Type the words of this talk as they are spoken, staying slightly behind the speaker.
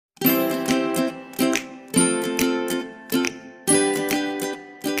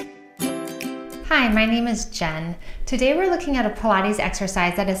Hi, my name is Jen. Today we're looking at a Pilates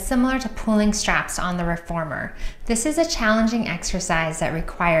exercise that is similar to pulling straps on the reformer. This is a challenging exercise that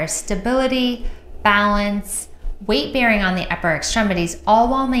requires stability, balance, weight bearing on the upper extremities, all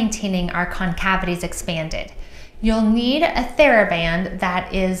while maintaining our concavities expanded. You'll need a TheraBand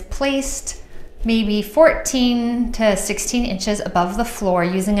that is placed maybe 14 to 16 inches above the floor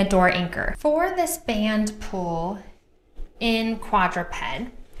using a door anchor. For this band pull in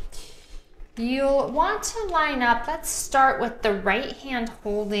Quadruped, you'll want to line up. Let's start with the right hand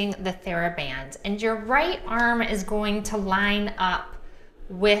holding the TheraBand, and your right arm is going to line up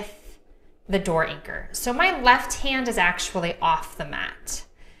with the door anchor. So my left hand is actually off the mat.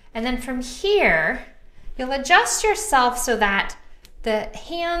 And then from here, you'll adjust yourself so that the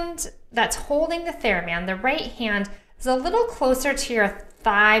hand that's holding the TheraBand, the right hand, is a little closer to your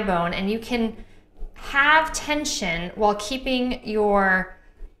thigh bone, and you can have tension while keeping your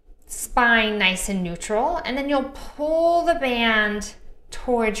spine nice and neutral, and then you'll pull the band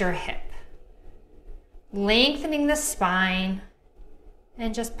towards your hip, lengthening the spine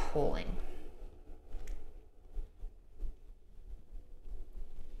and just pulling.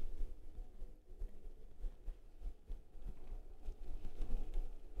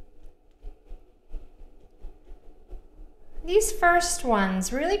 These first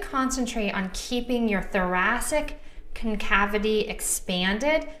ones really concentrate on keeping your thoracic concavity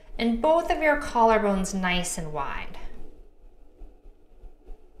expanded and both of your collarbones nice and wide.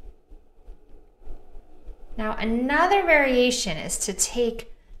 Now, another variation is to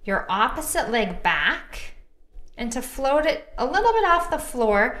take your opposite leg back and to float it a little bit off the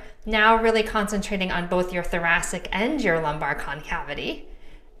floor, now really concentrating on both your thoracic and your lumbar concavity,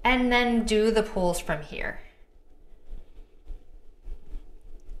 and then do the pulls from here.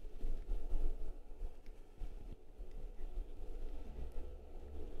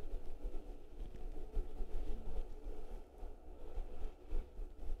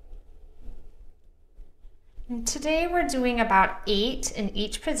 And today we're doing about 8 in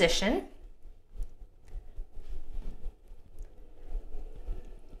each position.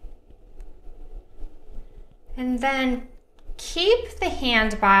 And then keep the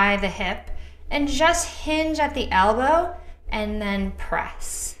hand by the hip and just hinge at the elbow and then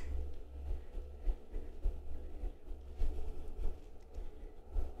press.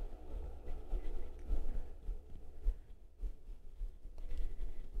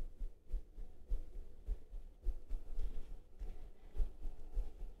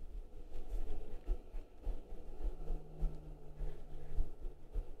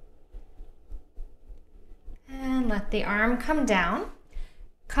 Let the arm come down.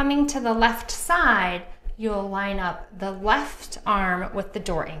 Coming to the left side, you'll line up the left arm with the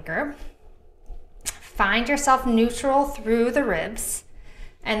door anchor. Find yourself neutral through the ribs,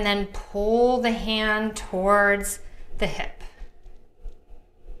 and then pull the hand towards the hip.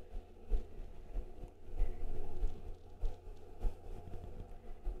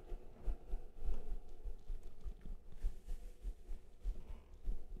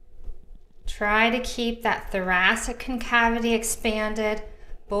 Try to keep that thoracic concavity expanded,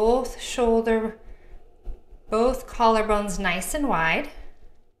 both collarbones nice and wide.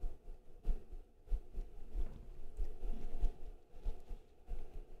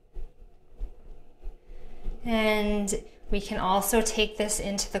 And we can also take this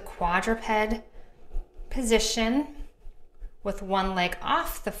into the quadruped position with one leg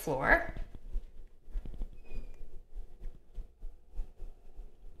off the floor.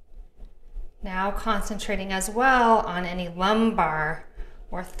 Now concentrating as well on any lumbar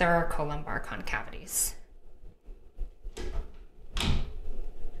or thoracolumbar concavities.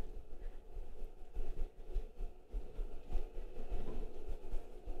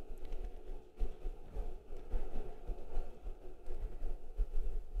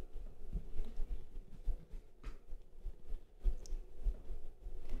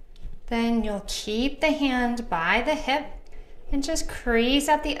 Then you'll keep the hand by the hip and just crease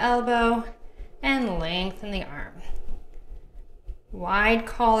at the elbow and lengthen the arm. Wide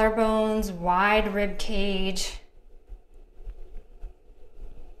collarbones, wide rib cage.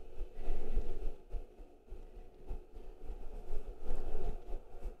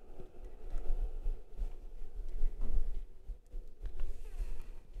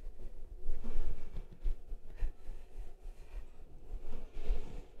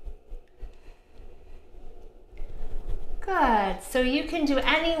 Good. So you can do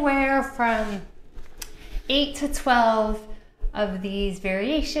anywhere from 8 to 12 of these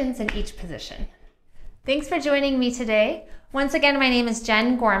variations in each position. Thanks for joining me today. Once again, my name is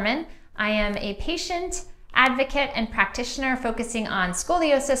Jen Gorman. I am a patient advocate and practitioner focusing on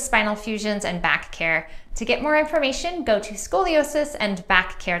scoliosis, spinal fusions, and back care. To get more information, go to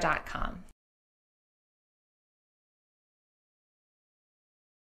scoliosisandbackcare.com.